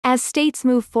As states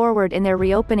move forward in their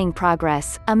reopening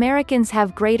progress, Americans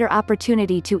have greater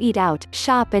opportunity to eat out,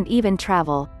 shop and even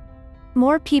travel.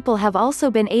 More people have also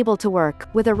been able to work,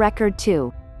 with a record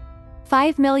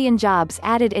 2.5 million jobs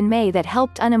added in May that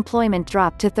helped unemployment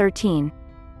drop to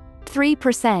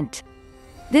 13.3%.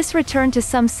 This return to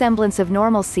some semblance of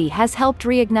normalcy has helped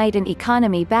reignite an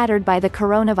economy battered by the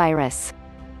coronavirus.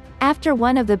 After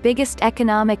one of the biggest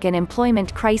economic and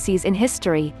employment crises in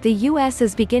history, the U.S.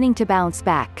 is beginning to bounce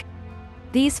back.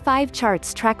 These 5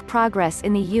 charts track progress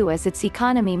in the U.S. as its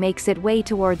economy makes its way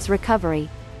towards recovery.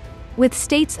 With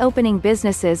states opening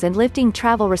businesses and lifting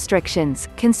travel restrictions,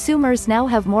 consumers now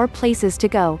have more places to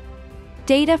go.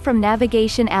 Data from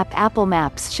navigation app Apple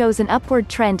Maps shows an upward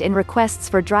trend in requests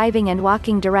for driving and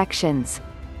walking directions.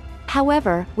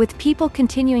 However, with people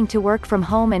continuing to work from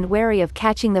home and wary of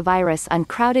catching the virus on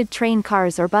crowded train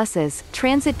cars or buses,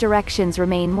 transit directions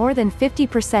remain more than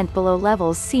 50% below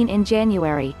levels seen in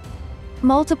January.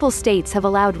 Multiple states have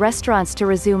allowed restaurants to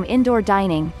resume indoor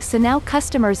dining, so now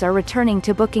customers are returning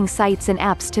to booking sites and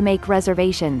apps to make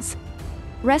reservations.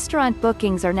 Restaurant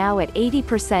bookings are now at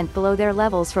 80% below their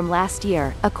levels from last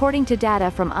year, according to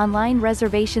data from online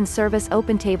reservation service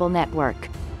OpenTable network.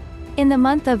 In the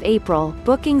month of April,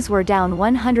 bookings were down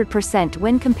 100%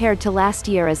 when compared to last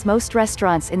year as most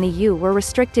restaurants in the U.S. were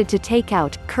restricted to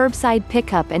takeout, curbside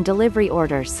pickup and delivery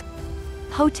orders.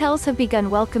 Hotels have begun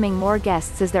welcoming more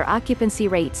guests as their occupancy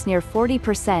rates near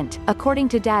 40%, according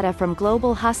to data from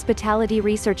global hospitality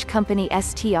research company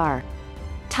STR.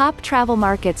 Top travel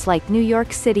markets like New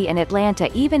York City and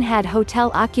Atlanta even had hotel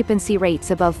occupancy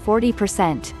rates above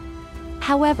 40%.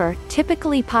 However,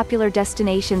 typically popular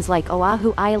destinations like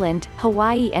Oahu Island,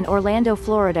 Hawaii and Orlando,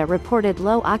 Florida reported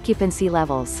low occupancy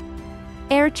levels.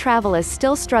 Air travel is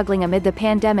still struggling amid the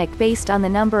pandemic based on the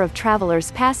number of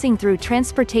travelers passing through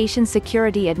Transportation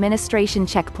Security Administration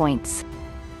checkpoints.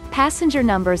 Passenger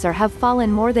numbers have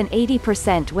fallen more than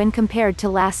 80% when compared to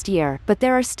last year, but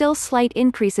there are still slight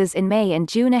increases in May and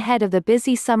June ahead of the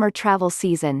busy summer travel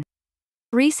season.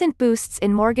 Recent boosts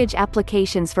in mortgage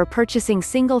applications for purchasing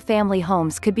single-family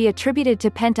homes could be attributed to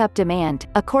pent-up demand,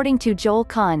 according to Joel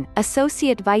Kahn,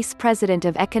 Associate Vice President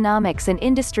of Economics and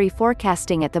Industry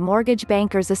Forecasting at the Mortgage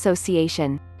Bankers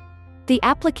Association. The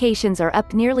applications are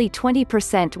up nearly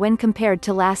 20% when compared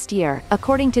to last year,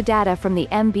 according to data from the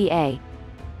MBA.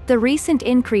 The recent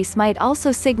increase might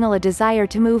also signal a desire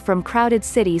to move from crowded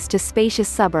cities to spacious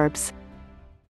suburbs.